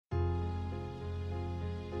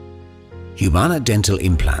Humana-Dent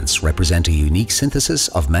Implants represent a unique synthesis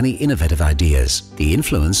of many innovative ideas, the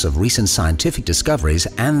influence of recent scientific discoveries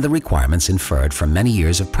and the requirements inferred from many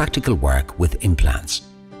years of practical work with implants.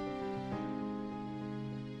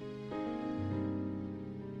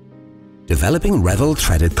 Developing Revell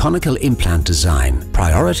threaded conical implant design,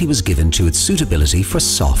 priority was given to its suitability for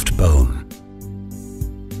soft bone.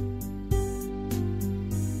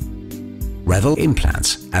 Revell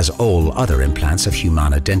implants, as all other implants of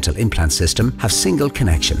Humana-Dent Implant System, have single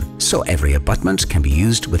connection, so every abutment can be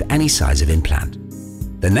used with any size of implant.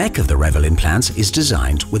 The neck of the Revell implants is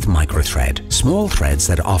designed with microthread, small threads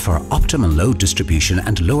that offer optimal load distribution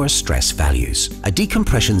and lower stress values. A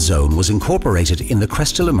decompression zone was incorporated in the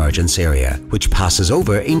crestal emergence area, which passes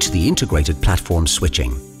over into the integrated platform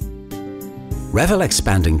switching. Revell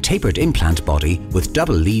expanding tapered implant body with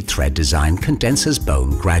double lead thread design condenses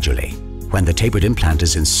bone gradually. When the tapered implant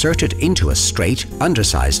is inserted into a straight,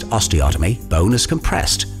 undersized osteotomy, bone is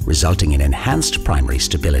compressed, resulting in enhanced primary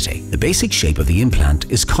stability. The basic shape of the implant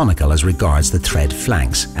is conical as regards the thread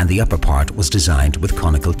flanks, and the upper part was designed with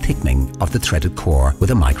conical thickening of the threaded core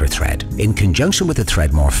with a microthread. In conjunction with the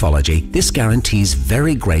thread morphology, this guarantees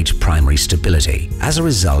very great primary stability. As a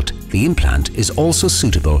result, the implant is also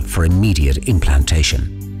suitable for immediate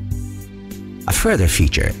implantation. A further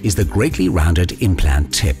feature is the greatly rounded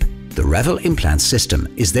implant tip. The Revell implant system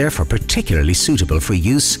is therefore particularly suitable for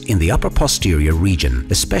use in the upper posterior region,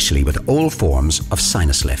 especially with all forms of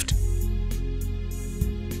sinus lift.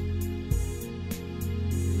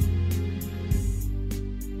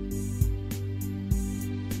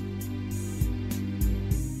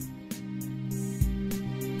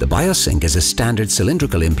 The BioSync is a standard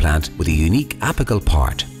cylindrical implant with a unique apical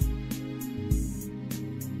part.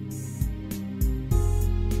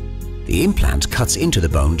 The implant cuts into the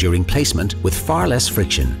bone during placement with far less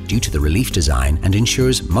friction due to the relief design and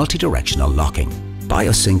ensures multi-directional locking.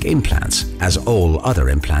 BioSync implants, as all other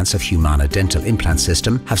implants of Humana-Dent Implant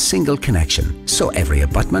System, have single connection, so every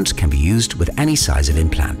abutment can be used with any size of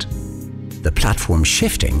implant. The platform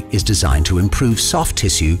shifting is designed to improve soft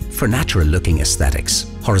tissue for natural-looking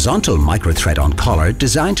aesthetics. Horizontal microthread on collar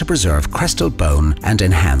designed to preserve crestal bone and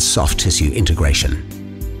enhance soft tissue integration.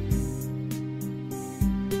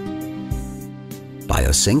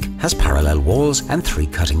 BioSync has parallel walls and 3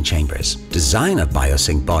 cutting chambers. Design of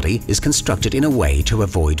BioSync body is constructed in a way to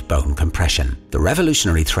avoid bone compression. The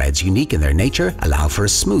revolutionary threads, unique in their nature, allow for a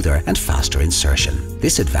smoother and faster insertion.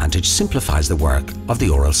 This advantage simplifies the work of the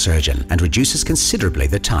oral surgeon and reduces considerably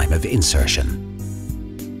the time of insertion.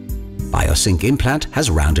 BioSync implant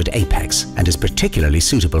has rounded apex and is particularly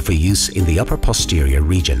suitable for use in the upper posterior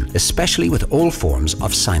region, especially with all forms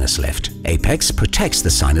of sinus lift. Apex protects the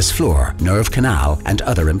sinus floor, nerve canal, and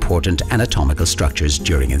other important anatomical structures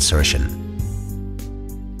during insertion.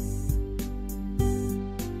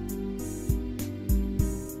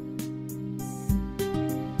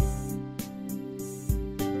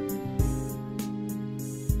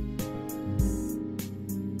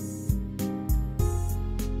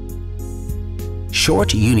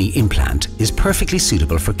 Short uni implant is perfectly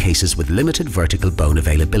suitable for cases with limited vertical bone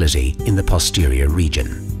availability in the posterior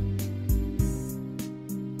region.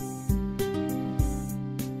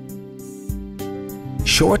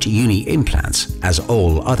 Short uni implants, as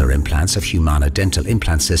all other implants of Humana-Dent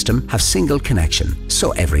Implant System, have single connection,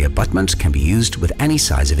 so every abutment can be used with any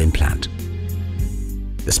size of implant.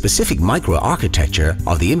 The specific microarchitecture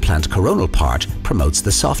of the implant coronal part promotes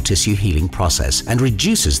the soft tissue healing process and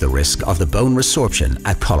reduces the risk of the bone resorption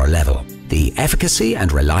at collar level. The efficacy and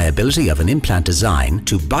reliability of an implant design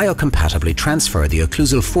to biocompatibly transfer the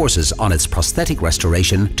occlusal forces on its prosthetic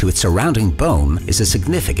restoration to its surrounding bone is a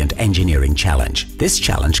significant engineering challenge. This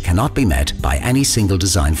challenge cannot be met by any single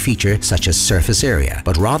design feature such as surface area,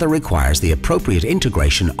 but rather requires the appropriate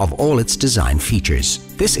integration of all its design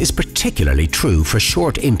features. This is particularly true for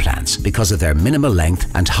short implants because of their minimal length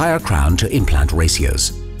and higher crown to implant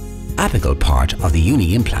ratios. Apical part of the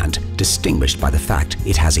uni implant distinguished by the fact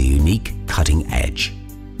it has a unique cutting edge.